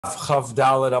Chav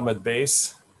Dalet Amud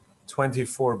Beis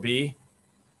 24b,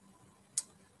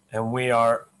 and we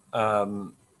are a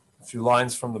few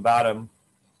lines from the bottom.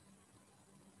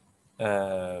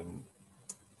 This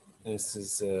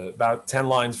is about 10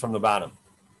 lines from the bottom.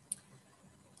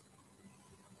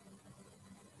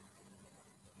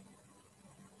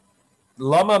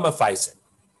 Lama Mafaisin.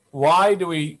 Why do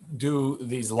we do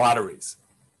these lotteries?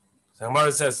 So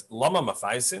Gemara says, Lama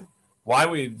Mafaisin? Why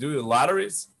we do the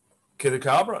lotteries?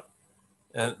 Kidakabra.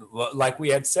 And like we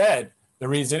had said, the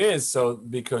reason is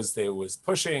because there was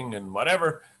pushing and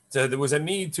whatever. So there was a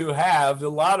need to have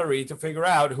the lottery to figure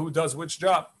out who does which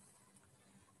job.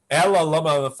 So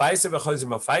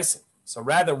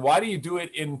rather, why do you do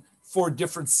it in 4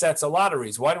 different sets of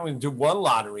lotteries? Why don't we do one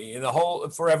lottery in the whole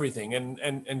for everything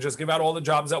and just give out all the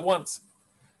jobs at once?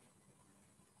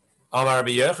 Amar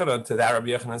Rabbi Yochanan, to that Rabbi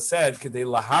Yochanan said, "Kedei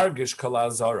lahargish kol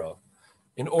ha'azara,"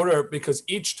 in order, because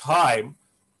each time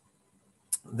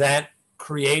that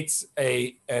creates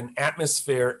an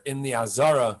atmosphere in the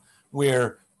Azara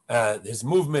where there's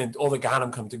movement, all the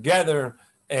Gahanim come together,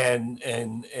 and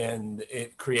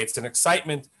it creates an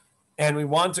excitement. And we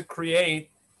want to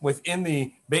create within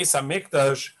the Beis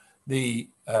HaMikdash the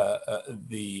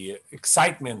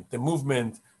excitement, the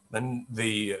movement,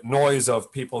 the noise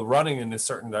of people running in a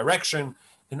certain direction,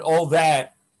 and all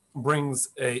that brings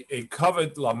a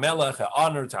kavod lamelech, an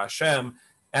honor to Hashem,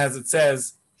 as it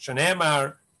says,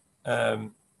 Shanemar,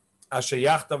 Asher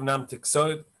Yachtav Nam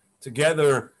Tiksod,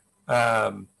 together.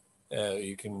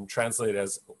 You can translate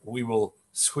as we will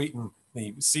sweeten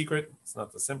the secret. It's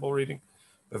not the simple reading.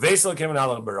 In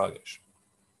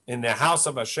the house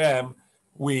of Hashem,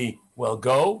 we will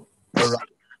go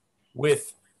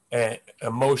with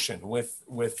emotion, with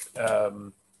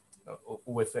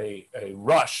a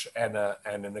rush and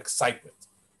an excitement.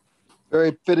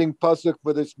 Very fitting pasuk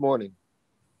for this morning.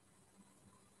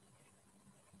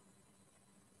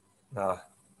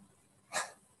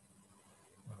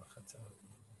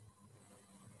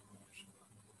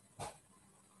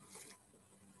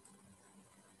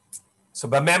 So,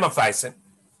 B'memafaisin,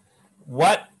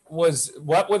 what were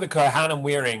the Kohanim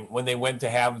wearing when they went to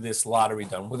have this lottery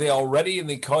done? Were they already in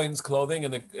the Kohen's clothing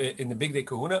in the Big Day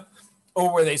Kahuna,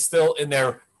 or were they still in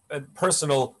their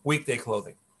personal weekday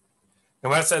clothing? And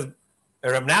when it says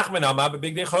Reb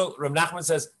Nachman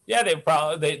says, yeah,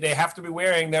 they have to be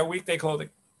wearing their weekday clothing.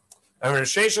 And Rav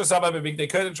Shesha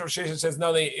says,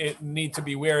 no, they need to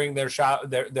be wearing their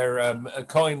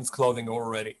Kohen's clothing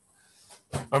already.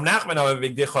 Rav Nachman,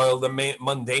 the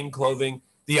mundane clothing,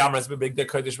 the Amras B'Big Day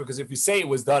Kodesh, because if you say it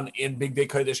was done in Big Day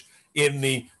Kodesh, in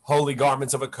the holy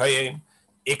garments of a Kohen,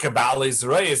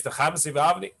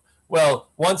 well,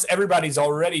 once everybody's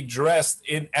already dressed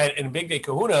in Big Day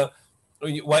Kahuna,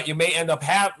 what you may end up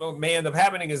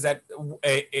happening is that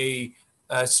a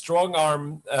strong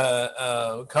arm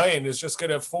Kohen is just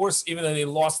going to force, even though they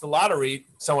lost the lottery,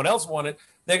 someone else won it,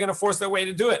 they're going to force their way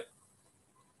to do it.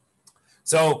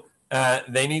 So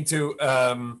they need to,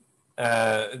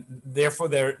 therefore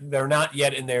they're not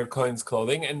yet in their Kohen's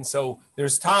clothing, and so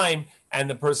there's time, and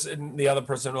the other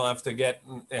person will have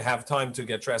time to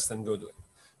get dressed and go do it.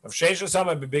 However,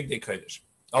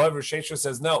 Shesha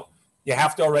says no, you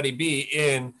have to already be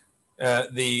in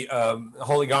the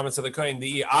holy garments of the Kohen,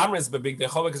 the Amris B'Big Day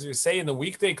Chova, because you say in the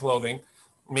weekday clothing,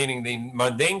 meaning the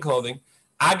mundane clothing,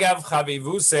 Agav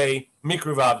Chavivuse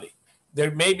Mikruvavli. They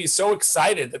may be so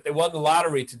excited that they won the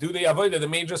lottery to do the avodah, they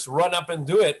may just run up and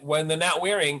do it when they're not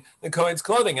wearing the Kohen's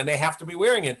clothing, and they have to be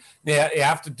wearing it. They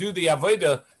have to do the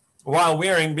avodah while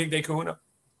wearing Big Day Kahuna.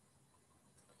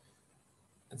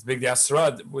 It's Big Day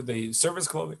Asrad with the service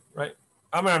clothing, right?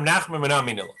 Amar Nachman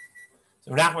Menaminillah.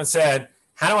 So Nachman said,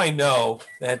 how do I know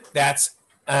that that's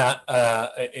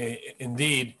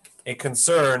indeed a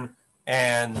concern,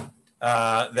 and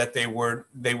that they were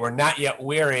not yet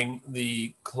wearing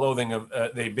the clothing of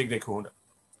the Big Day Kahuna?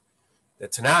 The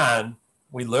Tanan,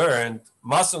 we learned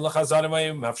as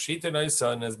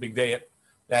Big Day,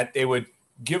 that they would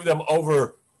give them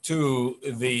over to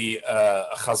the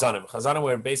Chazanim. Chazanim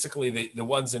were basically the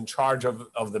ones in charge of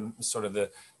the sort of the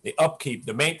upkeep,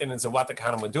 the maintenance of what the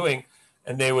Kohanim were doing,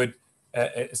 and they would.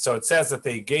 So it says that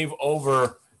they gave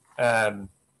over the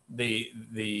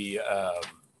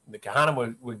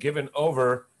Kohanim were given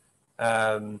over.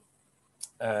 The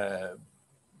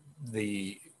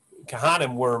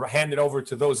Kohanim were handed over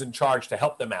to those in charge to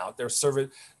help them out. Their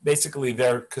servant, basically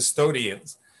their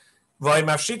custodians.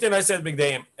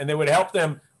 And they would help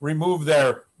them remove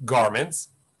their garments,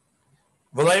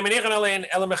 and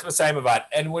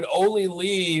would only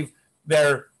leave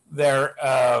their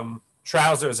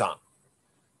trousers on.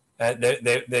 the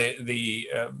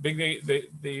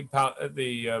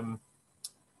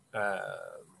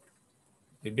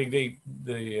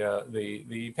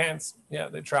pants,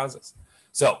 the trousers.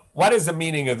 So, what is the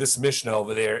meaning of this Mishnah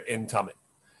over there in Talmud?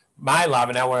 My love,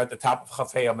 and now we're at the top of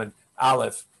Chafayim and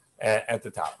Aleph at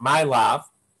the top. My love,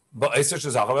 but it's such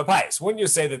a pious. Wouldn't you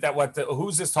say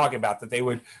who's this talking about? That they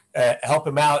would help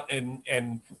him out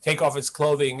and take off his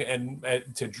clothing and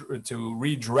to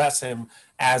redress him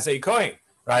as a Kohen,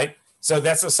 right? So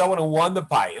that's someone who won the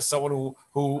pious, someone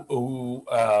who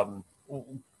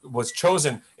was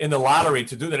chosen in the lottery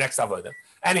to do the next avodah,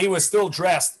 and he was still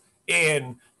dressed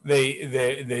in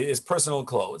his personal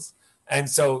clothes, and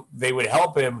so they would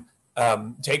help him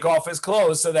take off his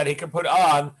clothes so that he could put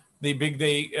on the big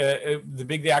day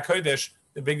HaKodesh,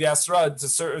 the big day Asra to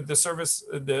serve the service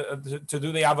to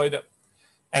do the avodah,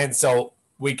 and so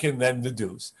we can then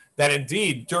deduce that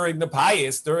indeed during the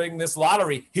pious, during this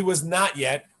lottery, he was not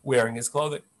yet wearing his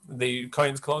clothing, the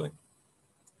Kohen's clothing.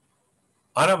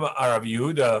 Amar Rav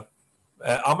Yehuda,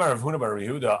 Amar Rav Huna bar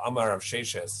Yehuda, Amar Rav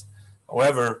Sheshes.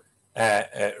 However,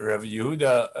 Rav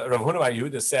Huna bar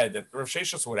Yehuda said that Rav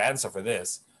Sheshes would answer for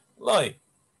this. Loi,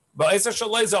 but it's a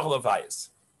shalei zach levayis.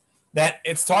 That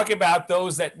it's talking about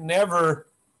those that never,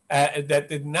 that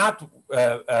did not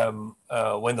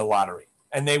win the lottery,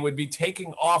 and they would be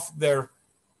taking off their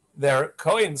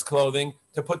Kohen's clothing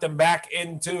to put them back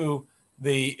into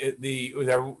their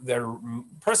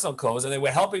personal clothes, and they were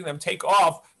helping them take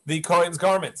off the Kohen's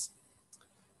garments,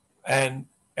 and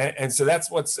so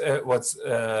that's what's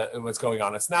going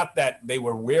on. It's not that they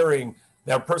were wearing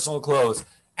their personal clothes,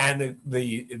 and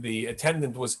the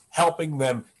attendant was helping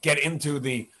them get into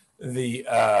the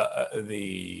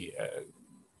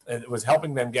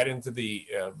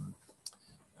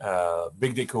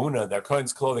big day kahuna, their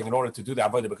Kohen's clothing, in order to do the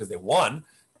avodah because they won.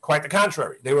 Quite the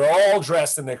contrary. They were all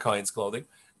dressed in their Kohen's clothing,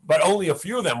 but only a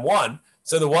few of them won.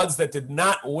 So the ones that did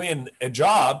not win a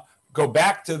job go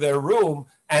back to their room,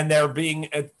 and they're being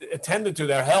attended to.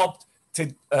 They're helped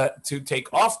to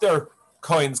take off their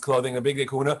Kohen's clothing, a big day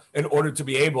kahuna, in order to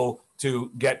be able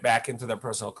to get back into their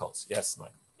personal clothes. Yes,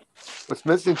 Mike. What's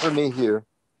missing for me here,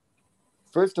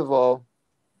 first of all,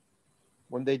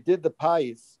 when they did the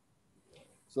pies,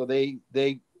 so they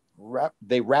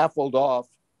raffled off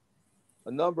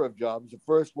a number of jobs. The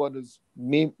first one is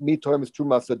Mitorm is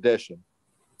Trumas Adeshin.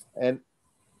 And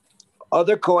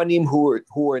other Kohanim who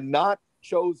were not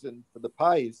chosen for the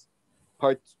pies,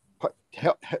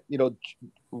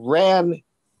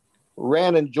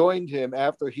 ran and joined him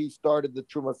after he started the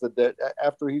Trumas Adeshin,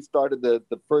 after he started the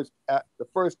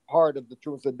first part of the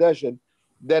Trumas Adeshin.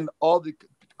 Then all the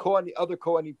other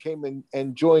Kohanim came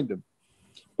and joined him.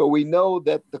 But we know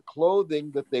that the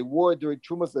clothing that they wore during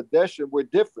Trumas Adeshin were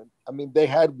different. I mean, they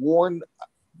had worn,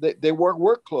 they wore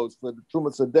work clothes for the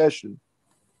Trumas Adeshin,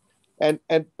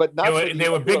 but not they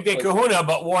were big day kahuna,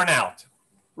 but worn out.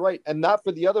 Right, and not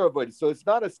for the other avodah. So it's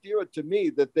not a stira to me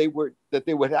that they would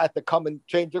have to come and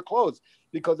change their clothes,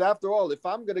 because after all, if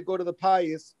I'm going to go to the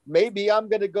pious, maybe I'm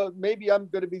going to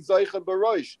be zoicha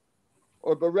barosh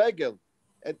or beregel.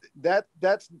 And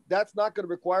that's not going to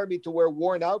require me to wear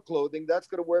worn out clothing. That's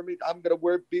going to wear me. I'm going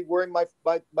to be wearing my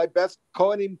best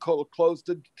Kohanim clothes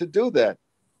to do that.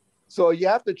 So you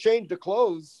have to change the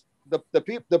clothes. The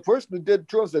person who did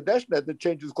Trumas Adeshin had to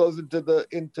change his clothes into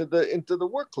the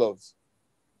work clothes.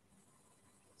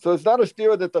 So it's not a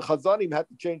stira that the Chazanim had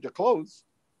to change their clothes.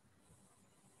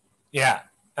 Yeah,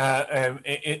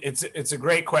 it's a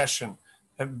great question.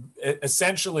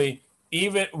 Essentially,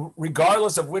 even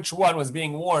regardless of which one was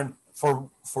being worn, for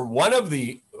one of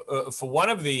the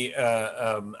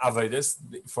avodas,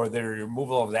 for the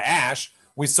removal of the ash,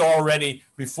 we saw already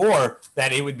before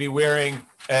that he would be wearing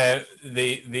the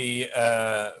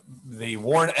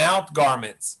worn out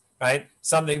garments, right?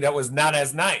 Something that was not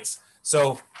as nice.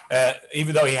 So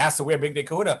even though he has to wear big day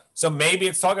kahuna, so maybe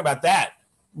it's talking about that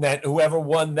whoever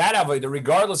won that avodah,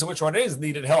 regardless of which one it is,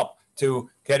 needed help to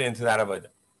get into that avodah.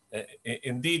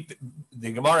 Indeed,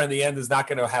 the Gemara in the end is not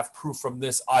going to have proof from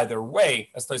this either way,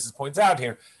 as Tosis points out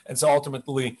here, and so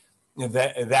ultimately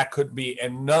that could be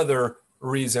another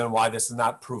reason why this is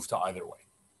not proof to either way.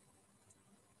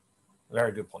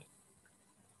 Very good point.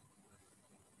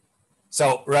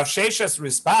 So Rav Sheshes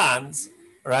responds,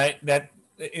 right, that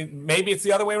maybe it's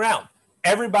the other way around.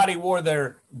 Everybody wore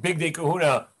their big day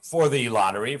kahuna for the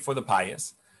lottery, for the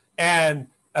pious, and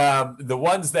the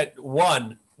ones that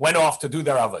won went off to do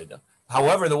their avodah.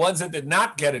 However, the ones that did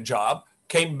not get a job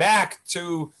came back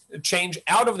to change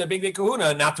out of the big day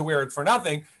kahuna, not to wear it for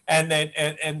nothing, and then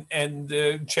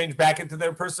change back into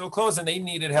their personal clothes, and they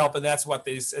needed help, and that's what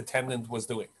this attendant was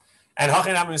doing. And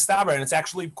it's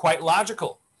actually quite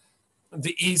logical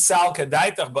the isal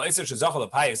kadaitach ba'isr shezachal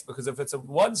apayis, because if it's the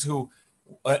ones who,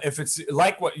 if it's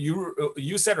like what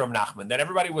you said, Rav Nachman, that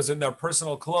everybody was in their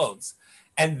personal clothes,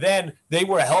 and then they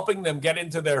were helping them get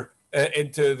into their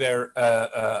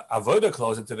avoda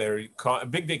clothes, into their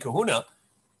big day kahuna.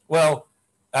 Well,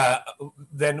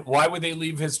 then why would they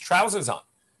leave his trousers on?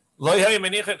 Why does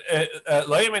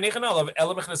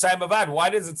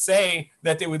it say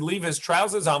that they would leave his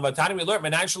trousers on?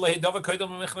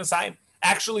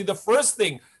 Actually, the first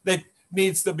thing that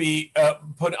needs to be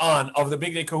put on of the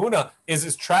big day kahuna is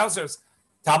his trousers.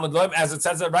 Talmud, as it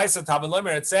says in Raisa, Talmud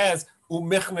Lomer, it says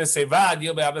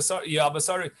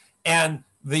and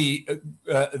the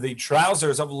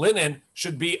trousers of linen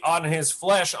should be on his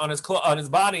flesh, on his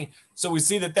body. So we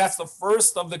see that that's the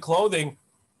first of the clothing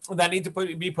that need to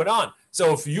be put on.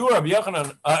 So if you, Rabbi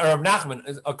Yochanan or Rabbi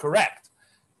Nachman, are correct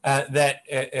that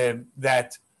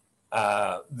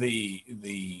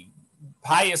the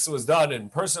pious was done in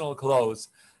personal clothes,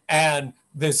 and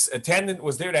this attendant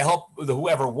was there to help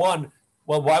whoever won,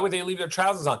 well, why would they leave their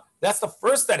trousers on? That's the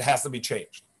first that has to be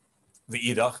changed. The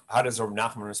idach. How does Rabbi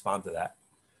Nachman respond to that?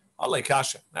 Alei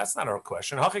kasha. That's not our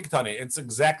question. It's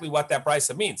exactly what that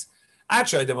brisa means.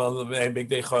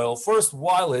 First,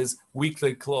 while his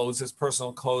weekly clothes, his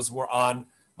personal clothes were on,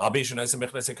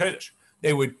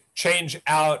 they would change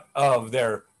out of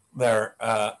their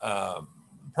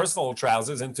personal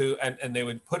trousers into, and they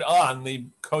would put on the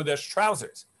kodesh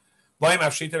trousers.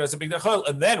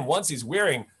 And then once he's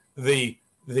wearing the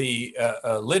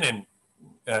linen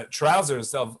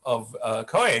trousers of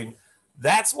Kohen,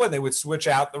 that's when they would switch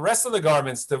out the rest of the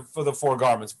garments for the four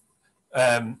garments.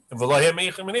 And then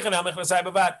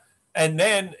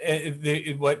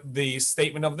what the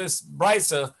statement of this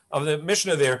brisa of the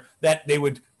Mishnah there, that they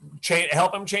would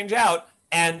help him change out,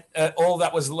 and all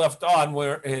that was left on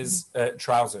were his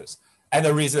trousers. And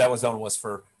the reason that was done was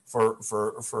for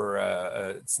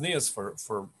tznius,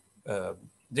 for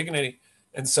dignity.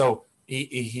 And so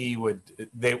he would,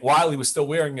 while he was still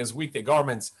wearing his weekday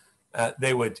garments,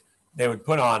 they would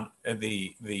put on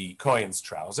the Kohen's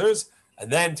trousers, and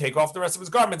then take off the rest of his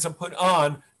garments and put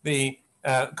on the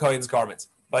Kohen's garments.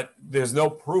 But there's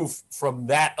no proof from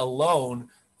that alone,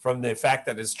 from the fact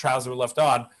that his trousers were left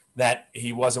on, that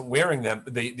he wasn't wearing them,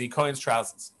 the Kohen's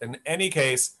trousers. In any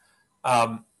case,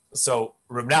 so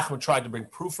Reb Nachman tried to bring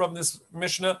proof from this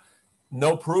Mishnah.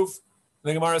 No proof.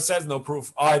 The Gemara says no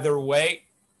proof either way.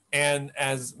 And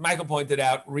as Michael pointed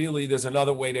out, really there's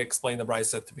another way to explain the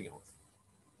brisa to begin with.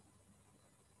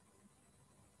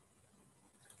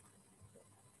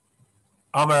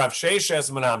 Amar Rav Sheshes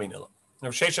Manaminila.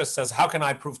 Rav Sheshes says, how can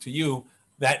I prove to you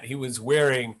that he was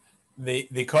wearing the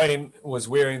Kohen was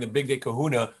wearing the big day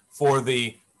kahuna for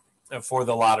the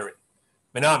lottery?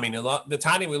 Manaminila. The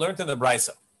Tani we learned in the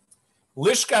brisa.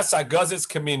 Lishkas Agazis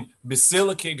kamin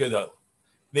basilike gadol.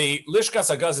 The Lishkas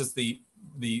Agaz is the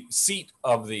seat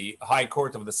of the High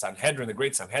Court of the Sanhedrin, the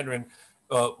Great Sanhedrin,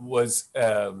 was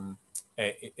a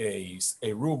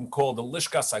room called the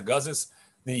Lishkas Agazis,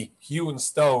 the hewn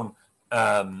stone.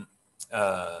 The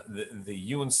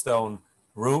hewn stone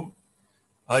room,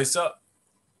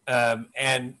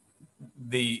 and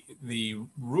the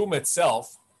room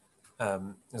itself,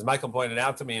 as Michael pointed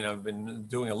out to me, and I've been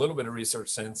doing a little bit of research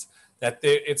since, that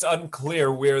it's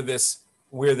unclear where this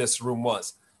room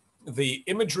was. The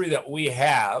imagery that we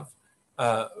have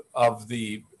of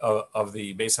the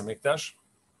Beis Hamikdash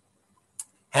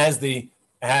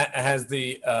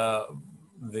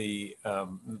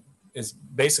is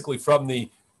basically from the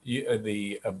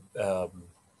Mishnayos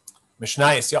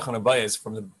Yachan Abayis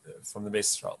from the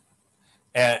Beis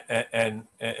Yisrael,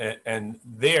 and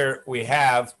there we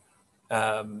have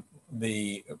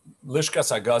the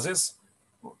Lishkas Agazis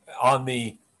on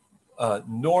the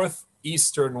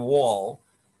northeastern wall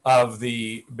of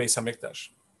the Beis Hamikdash.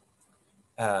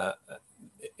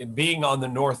 Being on the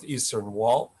northeastern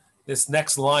wall, this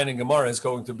next line in Gemara is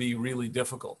going to be really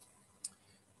difficult.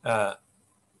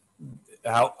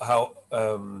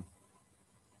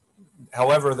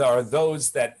 However, there are those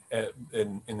that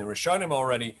in the Rishonim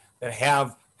already that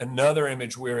have another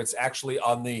image where it's actually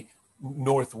on the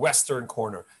northwestern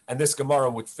corner, and this Gemara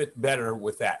would fit better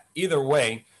with that. Either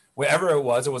way, wherever it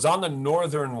was on the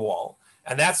northern wall,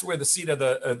 and that's where the seat of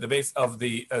the base of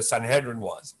the Sanhedrin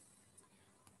was.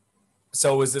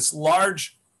 So it was this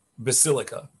large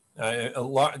basilica,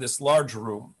 this large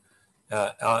room,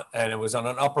 and it was on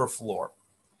an upper floor.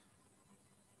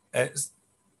 Pious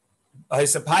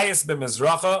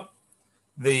b'mizracha,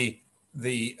 the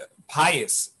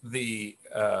pious, the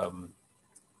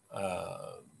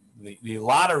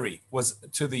lottery was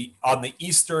on the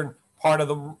eastern part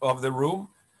of the room.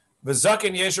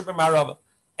 V'zaken yeshu b'marava,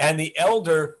 and the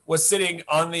elder was sitting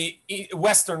on the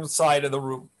western side of the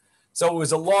room. So it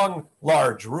was a long,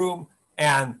 large room,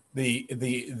 and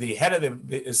the head of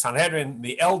the Sanhedrin,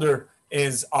 the elder,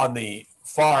 is on the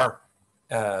far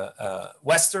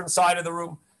western side of the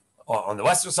room, or on the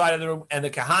western side of the room, and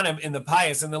the Kahanim in the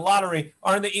pious in the lottery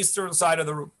are on the eastern side of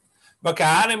the room. And the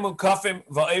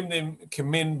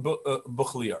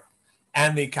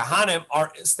Kahanim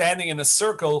are standing in a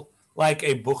circle like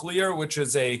a buchlier, which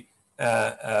is a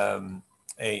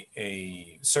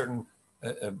certain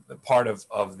part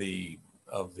of the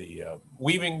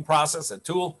weaving process, a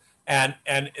tool, and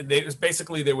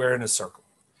they were in a circle.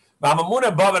 And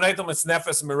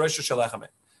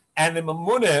the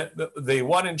Mamuna, the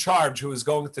one in charge who is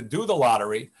going to do the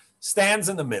lottery, stands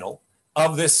in the middle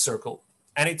of this circle,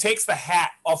 and he takes the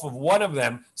hat off of one of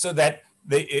them so that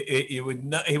he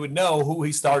would know who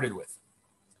he started with.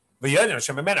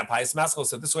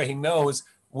 So this way he knows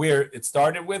where it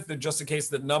started with, just in case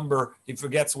the number, he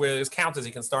forgets where his count is,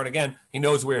 he can start again. He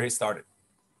knows where he started.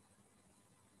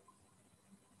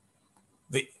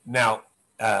 The Isal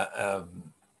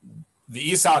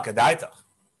Kadaitach,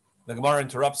 the Gemara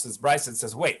interrupts this Bryce and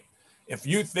says, wait, if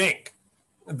you think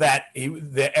that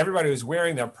everybody who's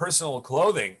wearing their personal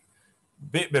clothing,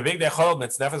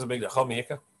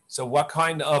 so what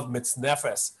kind of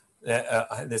mitznefes,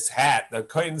 this hat, the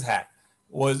Kohen's hat,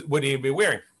 would he be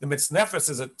wearing? The mitznefes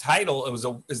is a title,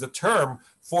 is a term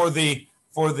for the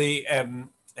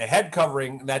head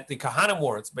covering that the Kahanim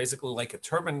wore. It's basically like a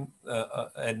turban,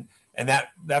 and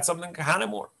that's something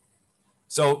Kahanim wore.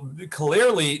 So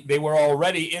clearly they were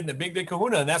already in the Big Day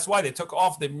Kahuna, and that's why they took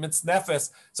off the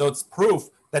mitznefes. So it's proof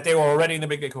that they were already in the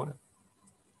Big Day Kahuna.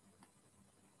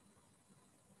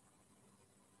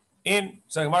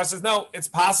 So Gemara says, no, it's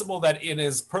possible that in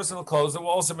his personal clothes there were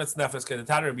also mitznefes.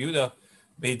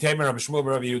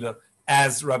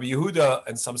 As Rabbi Yehuda,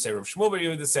 and some say Rabbi Shmuel Rabbi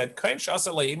Yehuda said,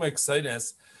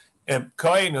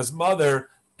 Kohen, his mother,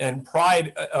 and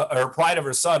pride of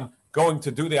her son going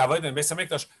to do the avodah in Beis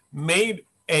Hamikdash, made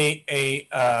a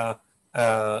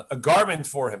garment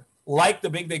for him, like the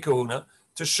Big Day Kahuna,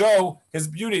 to show his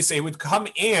beauty. So he would come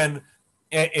in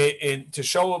to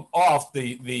show him off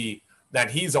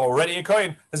that he's already a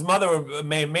Kohen. His mother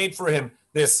made for him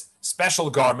this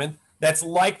special garment that's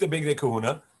like the Big Day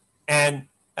Kahuna, and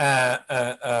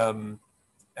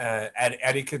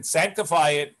he could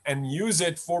sanctify it and use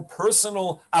it for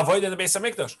personal avodah in the Beis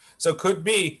Hamikdash. So it could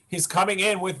be he's coming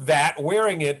in with that,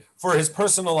 wearing it for his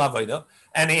personal avodah,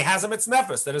 and he has a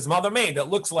mitznefes that his mother made that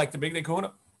looks like the Big Day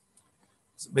Kahuna.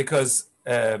 Because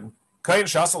Kohen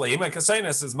Shasal Ima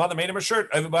Kasenis, his mother made him a shirt.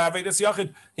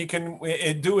 He can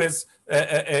do his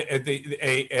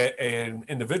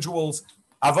individual's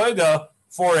avodah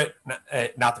for it,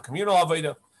 not the communal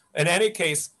avodah. In any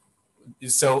case,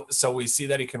 so we see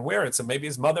that he can wear it. So maybe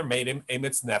his mother made him a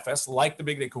mitznefes, like the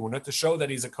Big Day Kahuna, to show that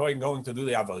he's a Kohen going to do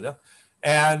the avodah,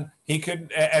 and he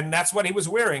could, and that's what he was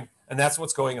wearing, and that's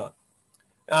what's going on.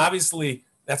 Now, obviously,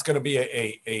 that's going to be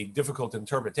a difficult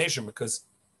interpretation because,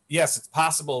 yes, it's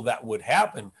possible that would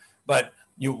happen, but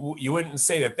you wouldn't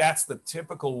say that that's the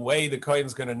typical way the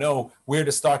Kohen's going to know where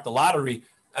to start the lottery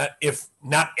if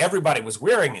not everybody was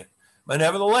wearing it. But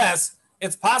nevertheless,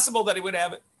 it's possible that he would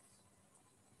have it.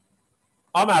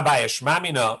 However, Abai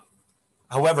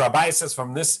says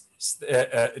from this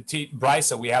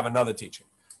brisa we have another teaching.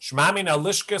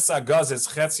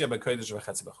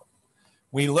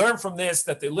 We learn from this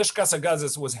that the lishkas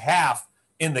agazis was half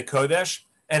in the kodesh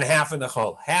and half in the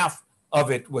chol. Half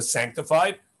of it was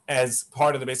sanctified as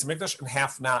part of the Beis Hamikdash, and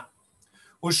half not.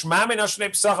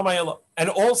 And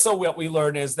also, what we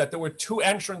learn is that there were two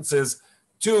entrances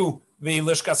to the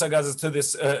lishkas agazis, to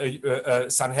this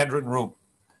Sanhedrin room.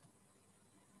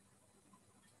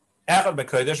 One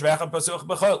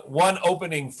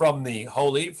opening from the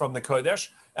holy, from the kodesh,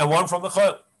 and one from the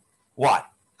chol. Why?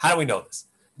 How do we know this?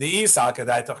 The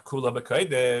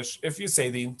if you say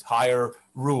the entire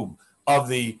room of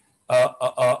the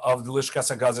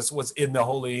lishkas hagazis was in the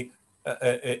holy,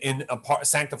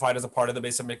 sanctified as a part of the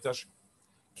Beis Hamikdash,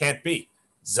 can't be.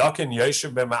 Zaken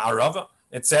yoshev b'ma'arava.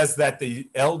 It says that the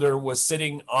elder was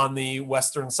sitting on the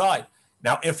western side.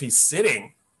 Now, if he's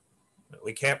sitting,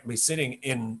 we can't be sitting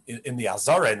in the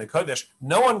Azara, in the Kodesh.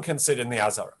 No one can sit in the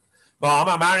Azara.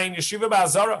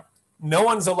 No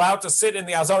one's allowed to sit in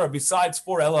the Azara besides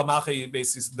for Ela Machi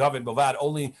basis David Bavad,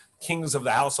 only kings of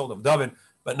the household of David,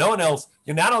 but no one else.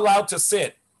 You're not allowed to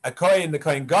sit. A Kohen, the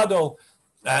Kohen Gadol,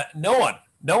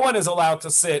 no one is allowed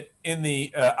to sit in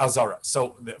the Azara.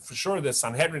 So for sure, the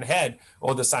Sanhedrin head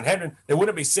or the Sanhedrin, they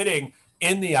wouldn't be sitting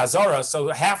in the Azara. So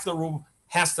half the room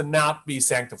has to not be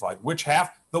sanctified. Which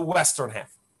half? The western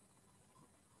half.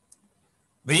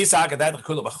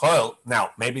 Now,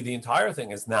 maybe the entire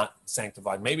thing is not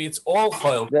sanctified. Maybe it's all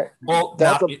choil.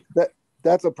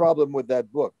 That's a problem with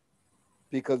that book,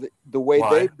 because the way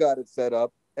they've got it set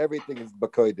up, everything is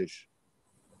b'kodesh.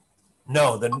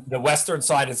 No, the western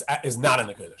side is not in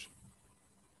the kodesh.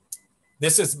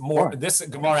 This is more. This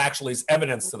Gemara actually is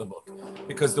evidence to the book,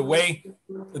 because the way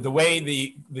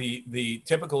the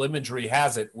typical imagery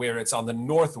has it, where it's on the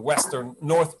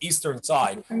northeastern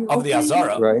side of the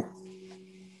Azara, right?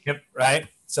 Yep, right.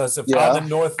 So on the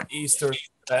northeastern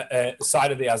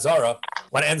side of the Azara,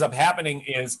 what ends up happening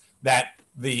is that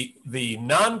the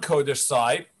non-kodesh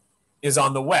side is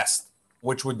on the west,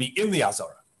 which would be in the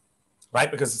Azara,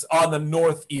 right? Because it's on the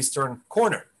northeastern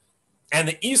corner, and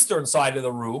the eastern side of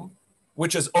the room,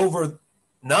 which is over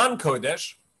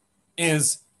non-kodesh,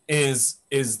 is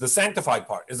the sanctified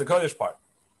part, is the kodesh part,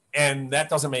 and that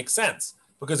doesn't make sense,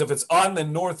 because if it's on the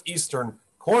northeastern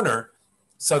corner,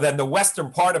 so then the western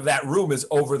part of that room is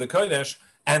over the kodesh,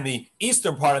 and the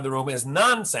eastern part of the room is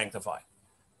non-sanctified,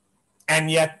 and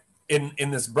yet in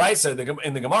this brisa,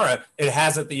 in the Gemara, it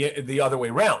has it the other way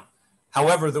around.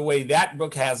 However, the way that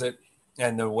book has it,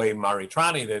 and the way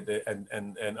Maritrani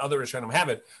and other Rishonim have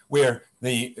it, where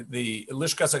the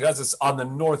Lishkas Hagaz is on the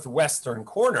northwestern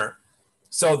corner,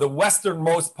 so the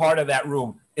westernmost part of that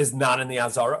room is not in the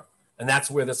Azara, and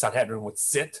that's where the Sanhedrin would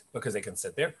sit, because they can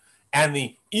sit there, and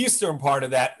the eastern part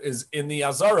of that is in the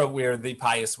Azara, where the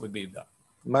pious would be done.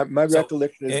 My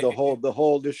recollection is the whole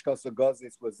Lishkas Hagaz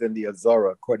was in the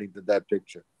Azara, according to that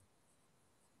picture.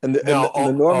 And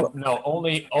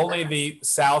only the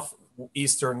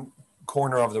southeastern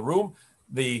corner of the room.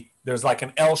 There's like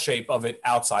an L shape of it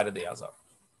outside of the Azar.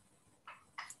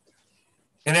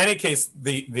 In any case,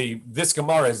 this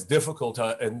Gemara is difficult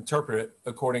to interpret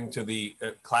according to the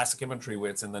classic imagery, where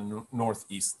it's in the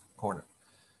northeast corner.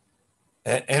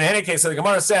 In any case, so the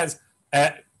Gemara says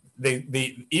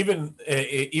even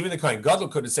the Kohen Gadol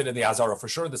could have sit in the Azara for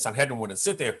sure. The Sanhedrin wouldn't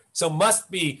sit there. So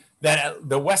must be that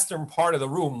the western part of the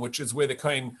room, which is where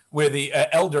the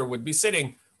elder would be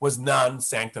sitting, was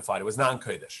non-sanctified. It was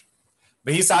non-kodesh.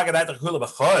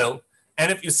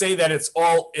 And if you say that it's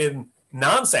all in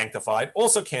non-sanctified,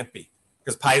 also can't be,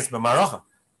 because pious b'maracha.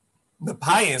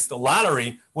 The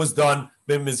lottery was done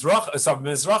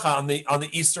b'mizracha on the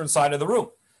eastern side of the room,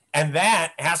 and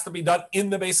that has to be done in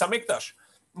the Beis Hamikdash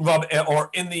or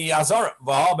in the Azara.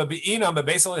 The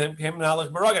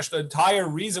entire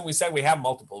reason we said we have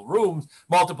multiple rooms,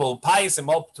 multiple pious and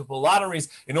multiple lotteries,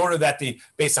 in order that the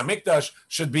Beis Hamikdash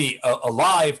should be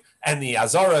alive, and the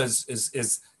Azara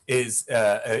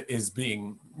is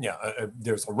being,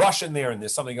 there's a rush in there and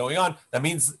there's something going on. That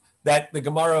means that the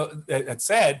Gemara had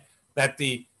said that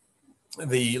the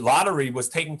lottery was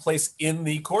taking place in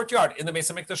the courtyard, in the Beis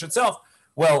Hamikdash itself.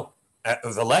 Well,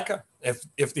 the leka,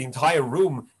 if the entire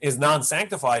room is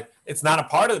non-sanctified, it's not a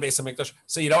part of the Beis Hamikdash,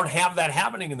 so you don't have that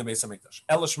happening in the Beis Hamikdash.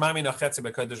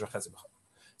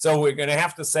 So we're going to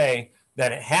have to say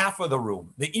that half of the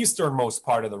room, the easternmost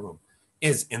part of the room,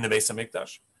 is in the Beis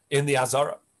Hamikdash, in the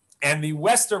Azara, and the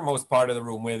westernmost part of the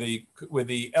room, where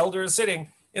the elder is sitting,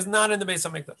 is not in the Beis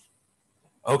Hamikdash.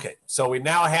 Okay, so we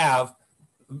now have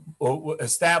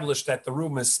established that the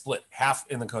room is split, half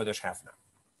in the Kodesh, half not,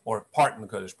 or part in the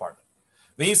Kodesh, part not.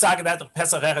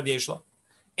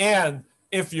 And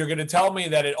if you're going to tell me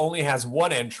that it only has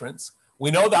one entrance,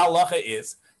 we know the halacha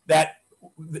is that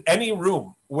any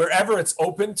room, wherever it's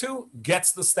open to,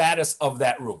 gets the status of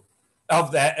that room.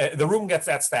 The room gets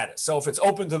that status. So if it's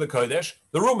open to the Kodesh,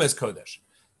 the room is Kodesh.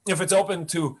 If it's open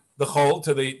to the Chol,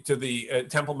 to the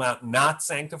Temple Mount, not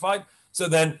sanctified, so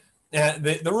then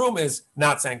the room is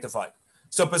not sanctified.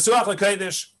 So Pesuach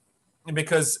LeKodesh,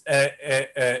 because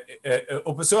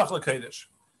Pesuach LeKodesh.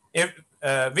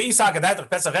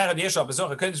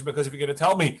 Because if you're going to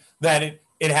tell me that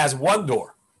it has one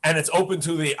door and it's open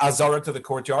to the Azara, to the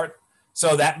courtyard,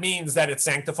 so that means that it's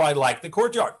sanctified like the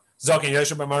courtyard. How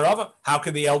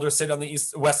could the elder sit on the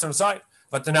western side?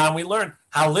 But now we learn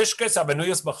all the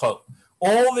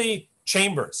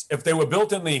chambers, if they were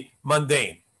built in the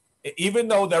mundane, even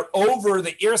though they're over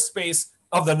the airspace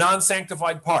of the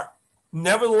non-sanctified part,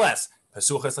 nevertheless,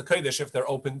 if they're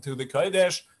open to the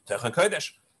Kodesh,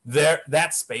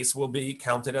 that space will be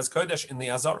counted as Kodesh in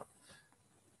the Azara.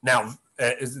 Now,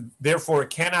 therefore, it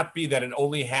cannot be that it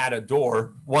only had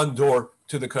one door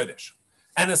to the Kodesh.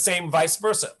 And the same vice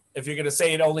versa. If you're going to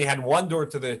say it only had one door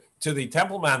to the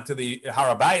Temple Mount, to the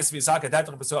Harabayis,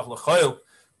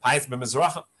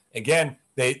 again,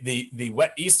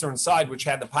 the eastern side, which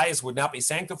had the pious, would not be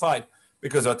sanctified,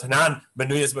 because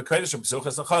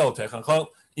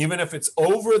even if it's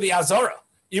over the Azara,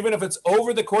 even if it's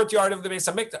over the courtyard of the Beis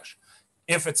Hamikdash,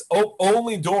 If its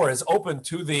only door is open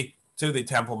to the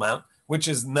Temple Mount, which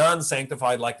is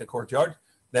non-sanctified like the courtyard,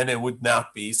 then it would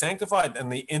not be sanctified.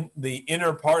 And the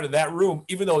inner part of that room,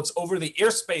 even though it's over the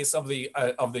airspace of the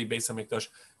Beis Hamikdash,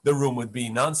 the room would be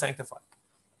non-sanctified.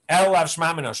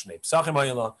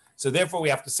 So therefore, we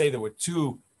have to say there were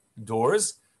two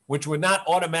doors, which would not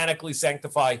automatically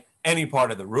sanctify any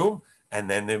part of the room, and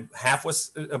then the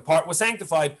part was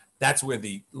sanctified. That's where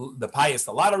the pious,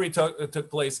 the lottery took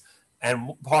place,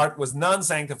 and part was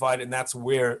non-sanctified, and that's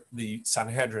where the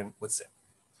Sanhedrin would sit.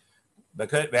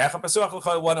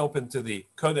 One open to the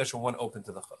Kodesh and one open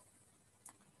to the Chol.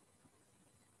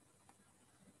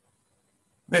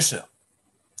 Mishnah.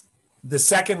 The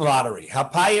second lottery.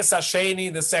 Hapayas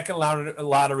Hasheni, the second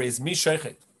lottery is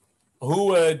Mishechet. Who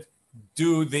would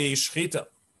do the Shchita?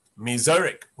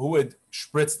 Mizorik. Who would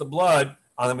spritz the blood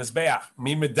on the Mizbeach?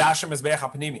 Mi Medasha Mizbeach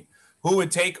HaPanimi. Who would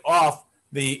take off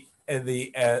the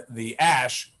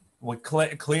ash, would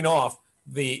clean off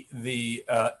the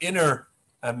inner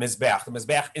Mizbeach, the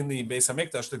Mizbeach in the Beis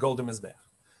Hamikdash, the golden Mizbeach.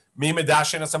 Mi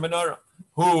Medasha Menorah.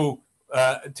 Who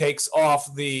takes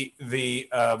off the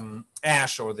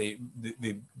ash or the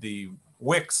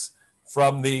wicks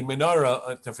from the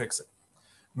menorah to fix it.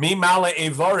 Mi male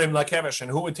evorim lakevesh, and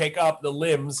who would take up the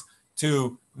limbs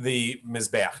to the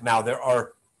mizbeach? Now there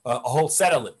are a whole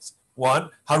set of limbs. One,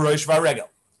 harosh varegel,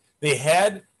 the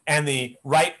head and the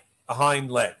right hind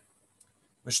leg.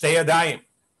 Mishtei yadayim,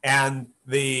 and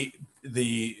the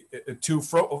two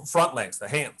front legs, the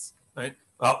hands. Right,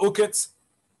 uketz.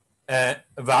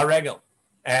 Varegel,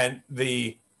 and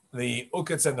the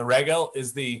uketz and the regel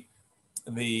is the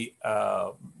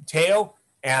tail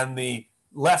and the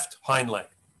left hind leg.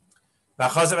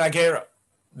 Vachazav agera,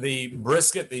 the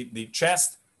brisket, the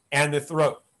chest and the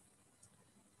throat.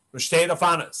 Mishtei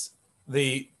dafanas,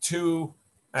 the two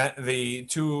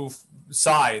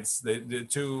sides, the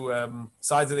two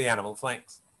sides of the animal,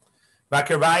 flanks.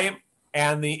 Vakirbayim,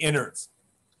 and the innards.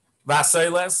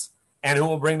 Vasailes, and who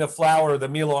will bring the flour, the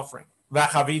meal offering.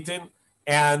 Vachavitin,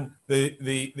 and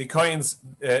the Kohen's,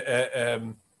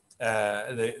 the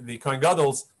Kohen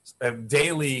Gadol's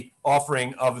daily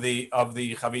offering of the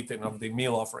chavitin, of the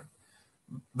meal offering.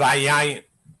 Vayayin,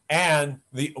 and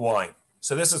the wine.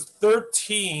 So this is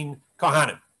 13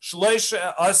 Kohanim. Shleish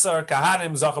Asar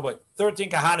Kohanim Zachaboy. 13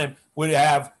 Kohanim would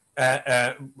have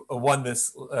won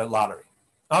this lottery.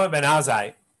 Amar ben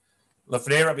Azai,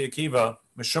 Lefnei Rabbi Akiva,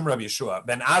 Mishum Rabbi Yeshua.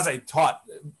 Ben Azai taught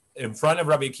in front of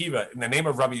Rabbi Akiva in the name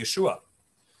of Rabbi Yeshua,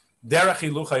 Derech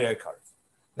Hilucha Yekar,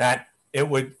 that it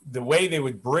would, the way they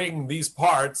would bring these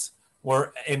parts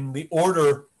were in the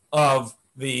order of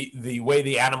the way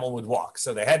the animal would walk.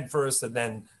 So the head first, and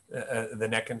then the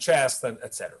neck and chest, and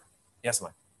etc. Yes,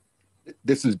 Mike.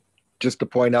 This is just to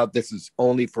point out. This is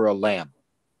only for a lamb.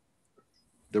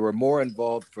 There were more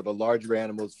involved for the larger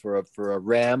animals, for a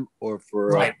ram or for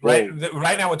right.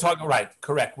 Right now we're talking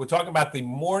correct. We're talking about the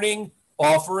morning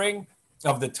offering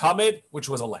of the Tamid, which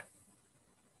was a lamb.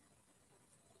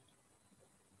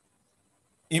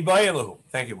 Ibayelahu,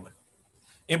 thank you, Mike.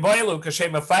 Ibayelahu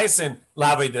kashem mefaisin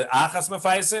laved achas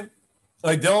mefaisin,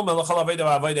 oidil melachal aved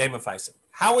aved mefaisin.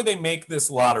 How would they make this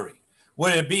lottery?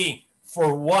 Would it be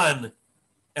for one,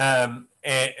 and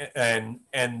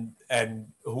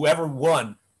whoever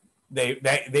won,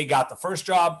 they got the first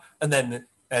job, and then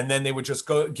they would just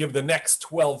go give the next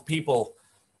 12 people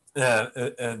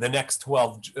the next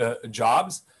 12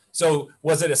 jobs. So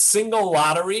was it a single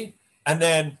lottery? And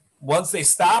then once they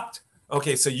stopped,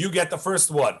 okay, so you get the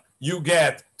first one. You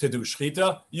get to do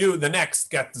shchita. You, the next,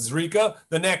 get zrika.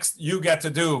 The next, you get to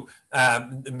do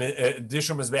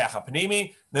dishum mizbeach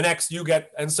hapanimi. The next, you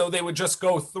get, and so they would just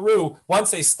go through. Once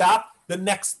they stop,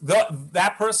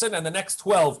 that person and the next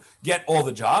 12 get all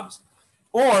the jobs.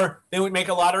 Or they would make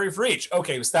a lottery for each.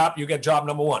 Okay, stop, you get job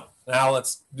number 1. Now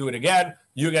let's do it again.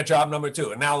 You get job number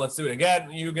 2. And now let's do it again.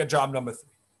 You get job number 3.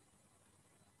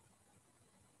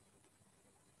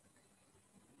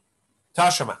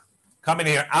 Tashama. Come in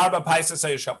here. Arba Paisa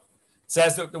Sayasham.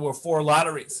 Says that there were 4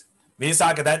 lotteries. If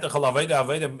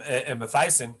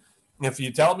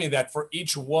you tell me that for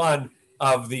each one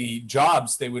of the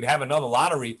jobs they would have another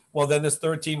lottery, well, then there's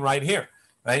 13 right here,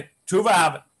 right?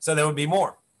 Tuva, so there would be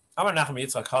more. Rabbi Nachman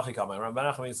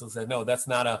Yitzchak said, no, that's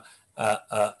not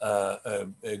a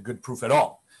good proof at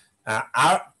all.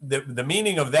 The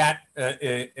meaning of that,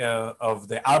 of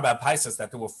the Arba Paisas,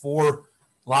 that there were 4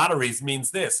 lotteries,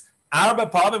 means this. 4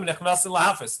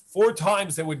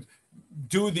 times they would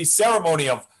do the ceremony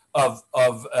of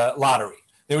lottery.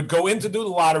 They would go in to do the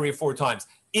lottery 4 times.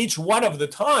 Each one of the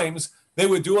times they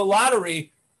would do a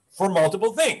lottery for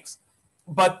multiple things.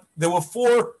 But there were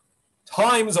 4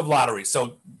 times of lottery.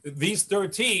 So these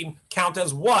 13 count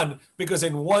as one because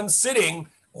in one sitting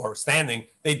or standing,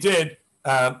 they did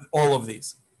all of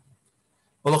these.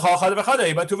 But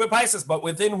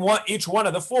within each one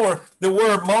of the four, there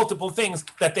were multiple things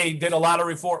that they did a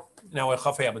lottery for. Now,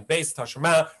 so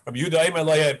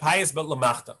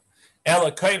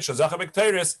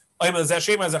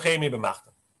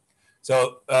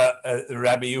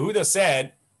Rabbi Yehuda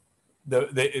said,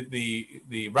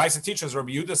 the Raisa teachers,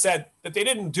 Rabbi Yehuda said that they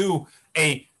didn't do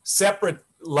a separate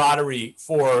lottery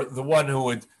for the one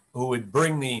who would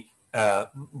bring the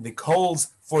coals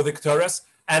for the Ketores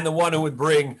and the one who would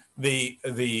bring the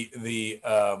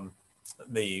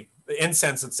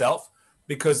incense itself,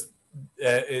 because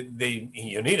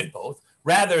you needed both.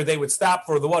 Rather, they would stop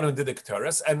for the one who did the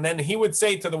Ketores, and then he would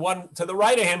say to the one to the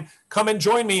right of him, "Come and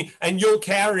join me, and you'll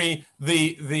carry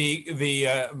the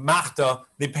machta,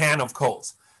 the pan of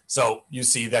coals." So you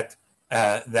see that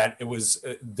it was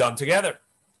done together.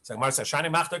 So Gemara says,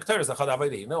 "Shani machta Ketores lechad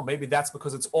avedi." No, maybe that's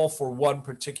because it's all for one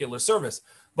particular service.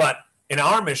 But in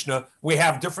our Mishnah, we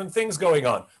have different things going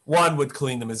on. One would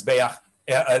clean the mizbeach,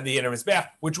 the inner mizbeach,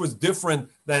 which was different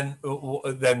than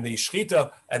the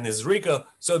shchita and the zrika.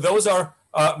 So those are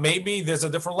maybe there's a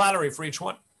different lottery for each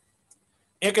one.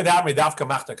 Some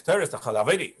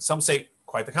say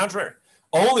quite the contrary.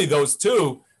 Only those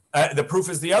two. The proof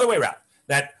is the other way around.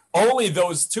 That only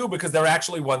those two, because they're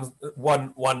actually one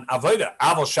avoda.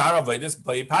 Aval shar avodas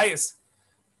b'ay payis.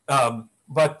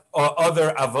 But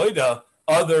other avoda,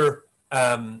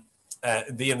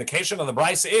 the indication of the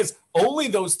Brisa is only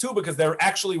those two, because they're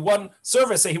actually one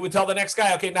service. So he would tell the next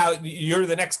guy, "Okay, now you're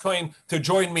the next kohen to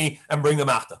join me and bring the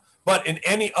machta." But in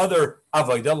any other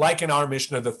avodah, like in our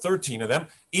Mishnah, the 13 of them,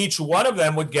 each one of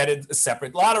them would get a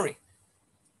separate lottery.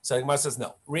 So the Gemara says,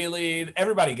 no, really,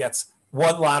 everybody gets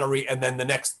one lottery, and then the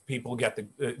next people get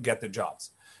the jobs.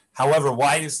 However,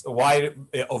 why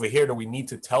over here do we need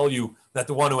to tell you that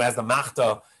the one who has the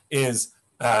machta is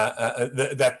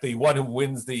that the one who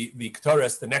wins the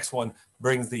Ketores, the next one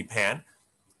brings the pan?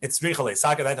 It's because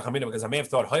I may have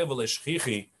thought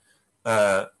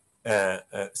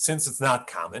since it's not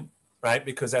common, right?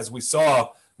 Because as we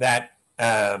saw that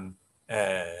the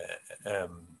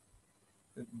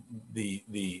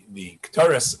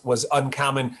Ketores was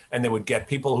uncommon, and they would get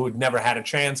people who had never had a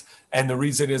chance, and the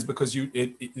reason is because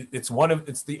it's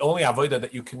the only avodah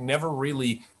that you can never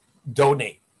really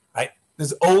donate, right?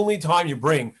 There's only time you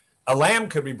bring a lamb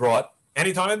could be brought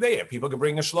any time of the day. People can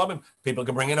bring a shlomim, people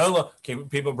can bring an olah,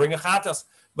 people bring a chatas,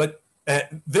 but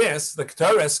the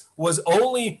Ketores was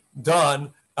only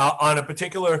done on a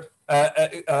particular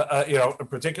a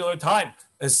particular time.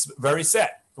 It's very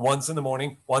set. Once in the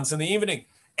morning, once in the evening,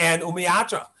 and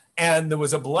umiyatra, and there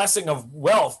was a blessing of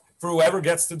wealth for whoever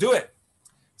gets to do it.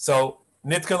 So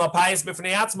nitkan lapayis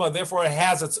b'fnei atzma, therefore it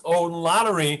has its own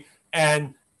lottery,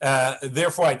 and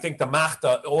therefore I think the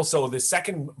machta, also the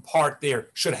second part there,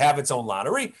 should have its own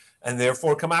lottery, and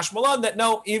therefore kamash malan, that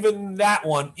no, even that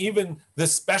one, even the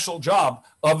special job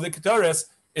of the Ketores,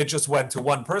 it just went to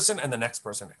one person and the next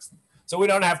person next. So we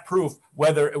don't have proof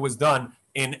whether it was done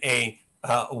in a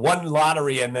one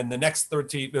lottery and then the next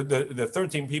 13, the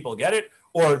 13 people get it,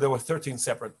 or there were 13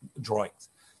 separate drawings.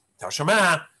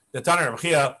 Tashema, the Tana Rabbi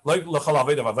Chia, well,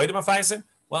 Rabbi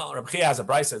Chia has a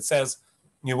brisa that says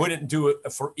you wouldn't do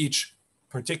it for each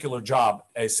particular job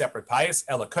a separate payis.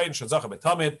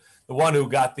 The one who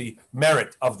got the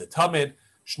merit of the tamid,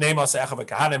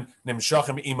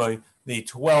 the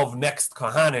 12 next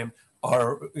kahanim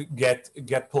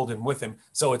get pulled in with him.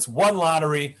 So it's one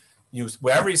lottery.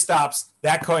 Wherever he stops,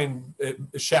 that coin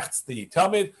shechts the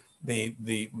tamid,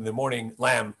 the morning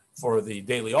lamb for the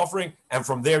daily offering, and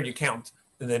from there you count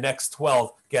the next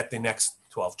 12 get the next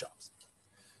 12 jobs.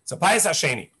 So payis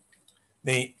hasheni,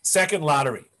 the second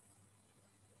lottery.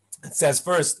 It says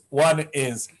first one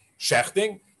is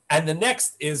shechting, and the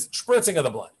next is spritzing of the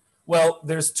blood. Well,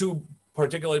 there's two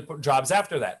particular jobs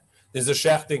after that. There's a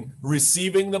shechting,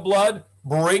 receiving the blood,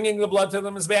 bringing the blood to the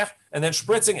mizbech, and then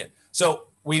spritzing it. So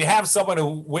we have someone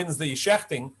who wins the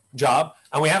shechting job,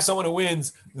 and we have someone who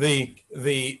wins the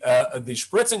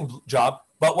spritzing job.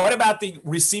 But what about the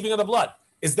receiving of the blood?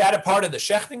 Is that a part of the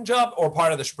shechting job or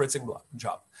part of the spritzing blood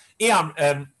job? Is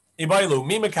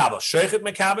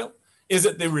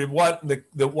it the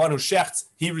one who shechts,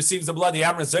 he receives the blood, the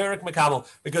Amr Zerek Mekabel?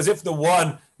 Because if the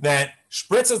one that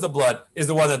spritzes the blood is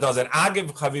the one that does it,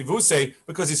 Agiv Chavivuse,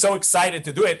 because he's so excited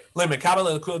to do it,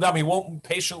 he won't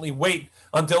patiently wait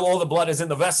until all the blood is in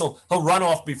the vessel. He'll run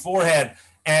off beforehand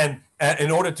and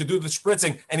in order to do the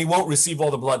spritzing, and he won't receive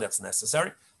all the blood that's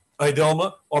necessary.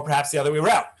 Idoma, or perhaps the other way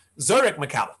around. Zerek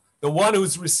Mekabel. the one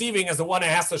who's receiving is the one who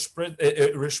has to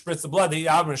spritz the blood.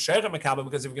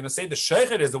 Because if you're going to say the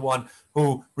sheikhet is the one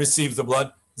who receives the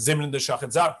blood, zimnin the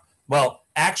shachet zar. Well,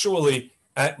 actually,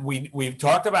 we've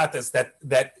talked about this,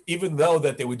 that even though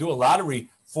that they would do a lottery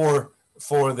for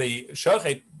the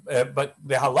sheikhet, but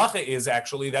the halacha is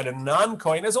actually that a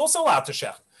non-kohen is also allowed to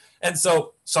shech. And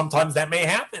so sometimes that may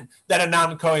happen, that a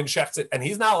non-kohen shechts it, and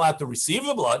he's not allowed to receive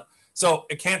the blood. So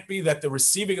it can't be that the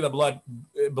receiving of the blood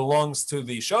belongs to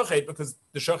the shochet, because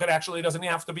the shochet actually doesn't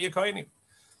have to be a kohen.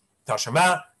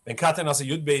 Tashema ben katan asa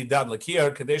yudbei dad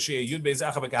lakir kadeshi yudbei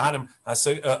zacha bekahanim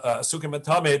asukim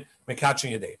atamid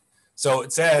mekachin yadei. So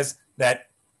it says that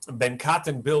Ben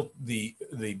Katan built the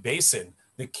basin,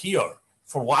 the kior,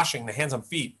 for washing the hands and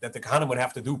feet that the kahanim would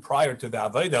have to do prior to the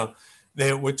avodah.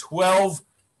 There were 12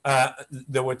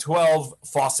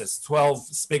 faucets, 12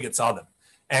 spigots on them.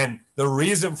 And the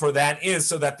reason for that is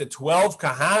so that the 12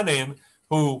 kahanim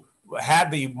who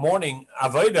had the morning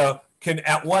avodah can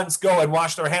at once go and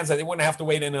wash their hands, that they wouldn't have to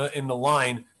wait in the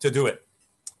line to do it.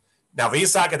 Now, and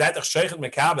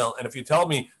if you tell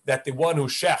me that the one who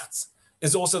shechts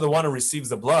is also the one who receives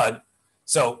the blood,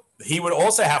 so he would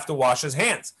also have to wash his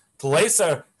hands.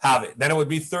 Then it would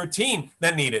be 13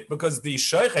 that need it, because the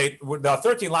sheichet, there are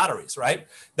 13 lotteries, right?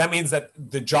 That means that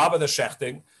the job of the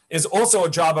shechting is also a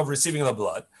job of receiving the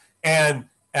blood. And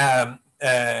now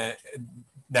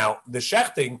the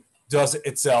shechting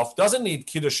doesn't need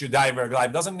kiddush yudayim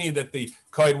verglaim, doesn't need that the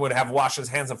kohen would have washed his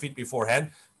hands and feet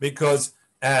beforehand, because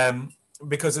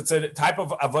it's a type of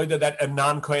avodah that a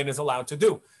non-kohen is allowed to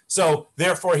do. So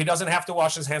therefore, he doesn't have to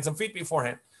wash his hands and feet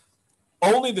beforehand.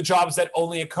 Only the jobs that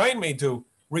only a kohen may do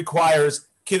requires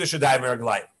kiddush yudayim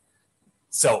verglaim.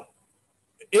 So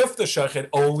if the shechet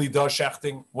only does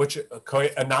shechting, which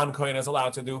a non-kohen is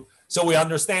allowed to do, so we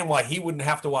understand why he wouldn't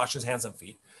have to wash his hands and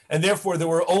feet. And therefore, there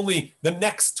were only the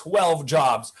next 12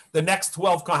 jobs, the next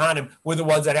 12 kohanim were the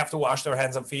ones that have to wash their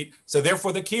hands and feet. So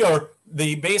therefore, the kior,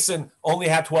 the basin, only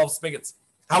had 12 spigots.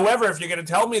 However, if you're going to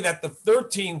tell me that the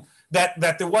 13,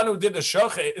 that the one who did the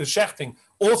shechting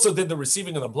also did the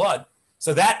receiving of the blood,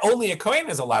 so that only a kohen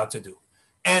is allowed to do.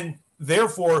 And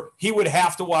therefore, he would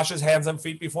have to wash his hands and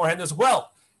feet beforehand as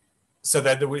well. So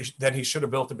then he should have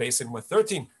built a basin with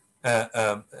 13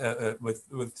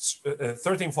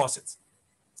 13 faucets.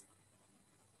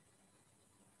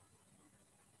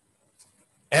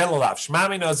 And lalav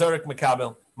shmami nazarik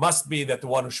mekabel must be that the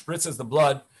one who spritzes the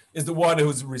blood is the one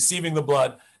who's receiving the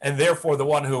blood, and therefore the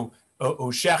one who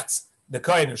shechts, the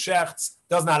kohen who shechts,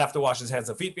 does not have to wash his hands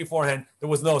and feet beforehand. There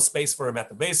was no space for him at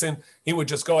the basin. He would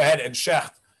just go ahead and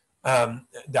shecht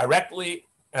directly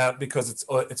because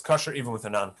it's kosher even with a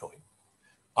non-kohen.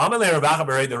 So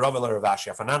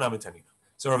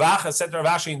Ravacha said to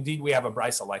Ravashi, indeed we have a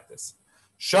brisa like this.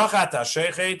 Shachat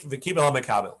ha-shechet v'kibel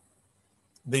ha-mekabel.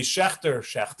 The shechter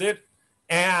shechted,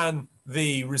 and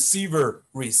the receiver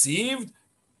received,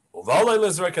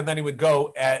 and then he would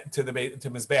go to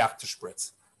Mizbeach to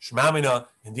spritz. Shmamina,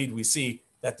 indeed we see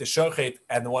that the shochet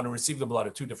and the one who received the blood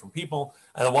are two different people,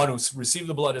 and the one who received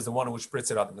the blood is the one who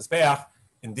spritz it on the Mizbeach.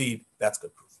 Indeed, that's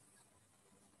good proof.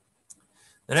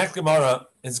 The next Gemara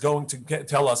is going to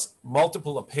tell us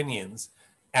multiple opinions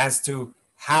as to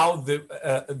how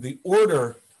the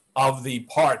order of the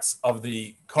parts of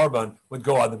the korban would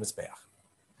go on the Mizbeach.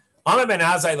 Amar ben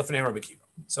Azai l'fnei Rabbi Kiva.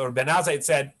 So Ben Azai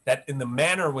said that in the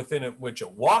manner within which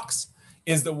it walks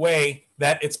is the way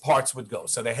that its parts would go.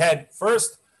 So the head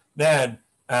first, then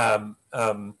the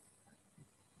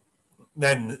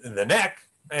neck,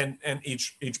 and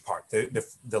each part,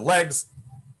 the legs,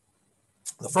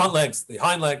 the front legs, the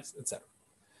hind legs, etc.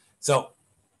 So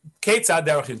Ketzad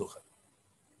derech hilucha.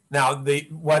 Now,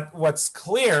 what's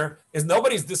clear is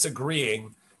nobody's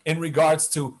disagreeing in regards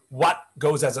to what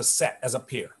goes as a set, as a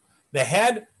pair. The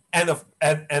head and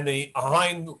the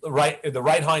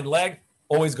right hind leg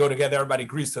always go together. Everybody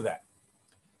agrees to that.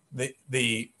 The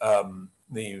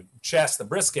chest, the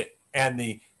brisket, and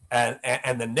the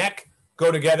neck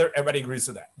go together. Everybody agrees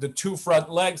to that. The two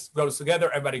front legs goes together.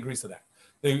 Everybody agrees to that.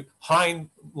 The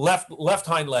left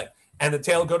hind leg and the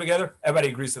tail go together. Everybody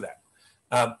agrees to that.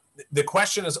 The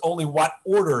question is only what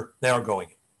order they are going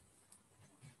in.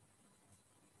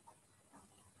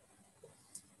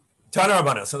 Tana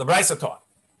Rabbana. So the Brisa taught.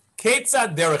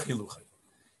 Ketzad derech hiluchay.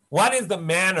 What is the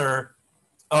manner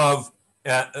of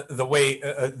the way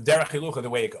derech hiluchay, the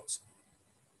way it goes?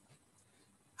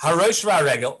 Harosh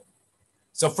v'aregel.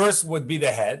 So first would be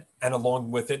the head, and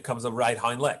along with it comes the right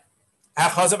hind leg.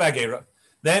 Achaz v'agera.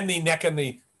 Then the neck and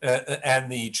the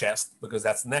chest, because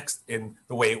that's next in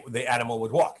the way the animal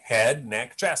would walk. Head,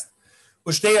 neck, chest.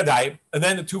 Ushtei yadayim, and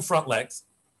then the two front legs.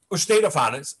 Ushtei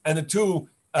dafanis, and the two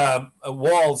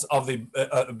walls of the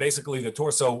basically the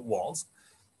torso walls,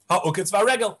 ha'uketz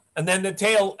v'regel, and then the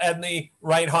tail and the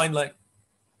right hind leg.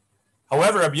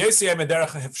 However,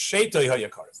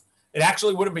 it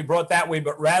actually wouldn't be brought that way,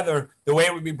 but rather the way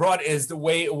it would be brought is the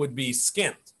way it would be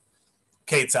skinned.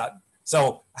 Ketzad.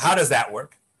 So how does that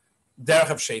work? Derech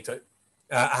of sheitah.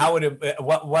 How would it?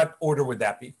 What order would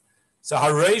that be? So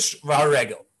hareish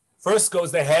v'haregel. First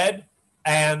goes the head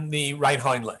and the right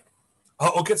hind leg.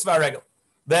 Ha'uketz v'haregel.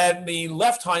 Then the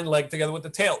left hind leg together with the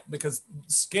tail, because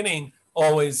skinning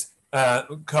always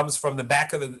comes from the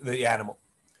back of the animal.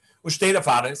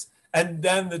 And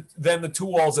then the two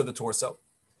walls of the torso.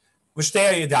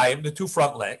 The two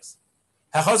front legs.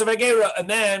 And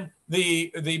then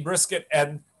the brisket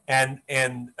and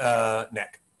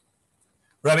neck.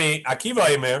 Rabbi Akiva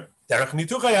Omer, derech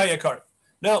nituchay hayakar.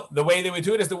 No, the way they would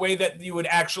do it is the way that you would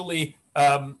actually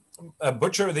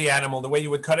butcher the animal, the way you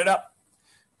would cut it up.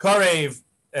 Karev,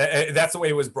 that's the way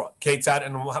it was brought. Ketzad,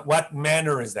 and what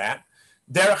manner is that?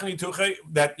 Derech nituchay,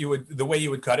 that the way you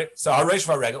would cut it. So hareish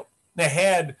v'haregel, the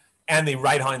head and the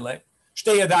right hind leg.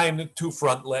 Shtei yadayim, the two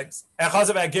front legs.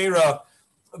 Echazav agera,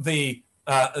 the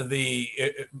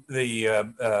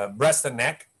breast and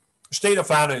neck. Shtei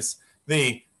dafanis,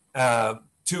 the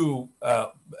two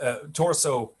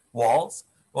torso walls.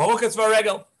 Ha'uketz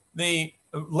v'haregel, the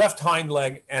left hind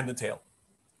leg and the tail.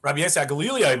 Rabbi Yisrael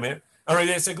Galili Omer, and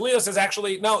Rabbi Yisrael Galili says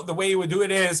actually no, the way you would do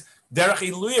it is derech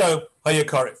iluya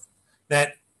hayakarev,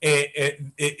 that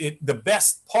the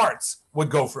best parts would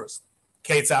go first.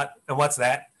 Ketzat, and what's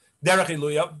that? Derech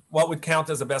iluya, what would count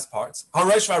as the best parts?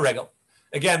 Hareish v'haregel.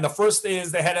 Again, the first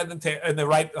is the head and the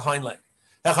right hind leg.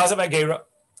 Echazav agera,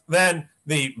 then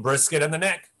the brisket and the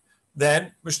neck.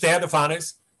 Then Mishtei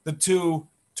Dafanis, the two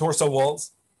torso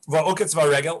walls, Va'uketz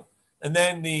v'haregel, and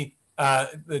then the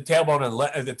tailbone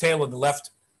and the tail of the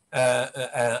left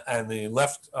and the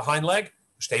left hind leg,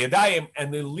 Mishtei Yadayim,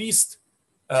 and the least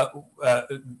the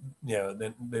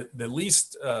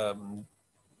least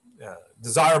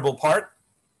desirable part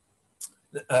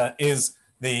is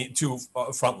the two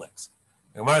front legs.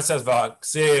 The Gemara says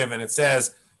Va'ksiv, and it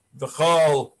says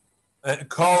V'chol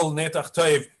kol netach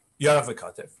toiv yarav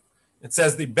v'katev. It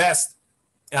says the best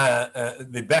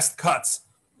cuts,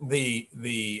 the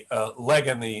leg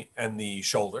and the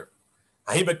shoulder.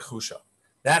 Ahibek chusha.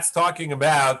 That's talking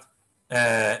about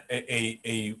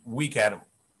a weak animal,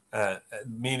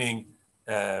 meaning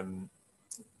the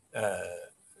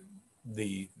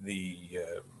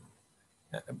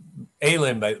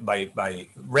alim by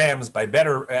rams, by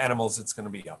better animals, it's going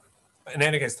to be up. In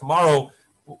any case, tomorrow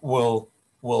we'll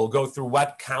go through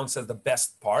what counts as the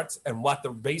best parts and what the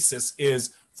basis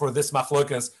is for this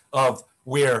machlokas of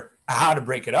how to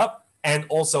break it up, and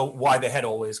also why the head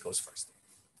always goes first.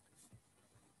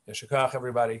 Yeshakach,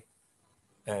 everybody,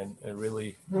 and it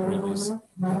really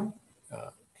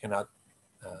cannot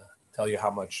tell you how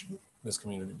much this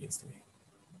community means to me.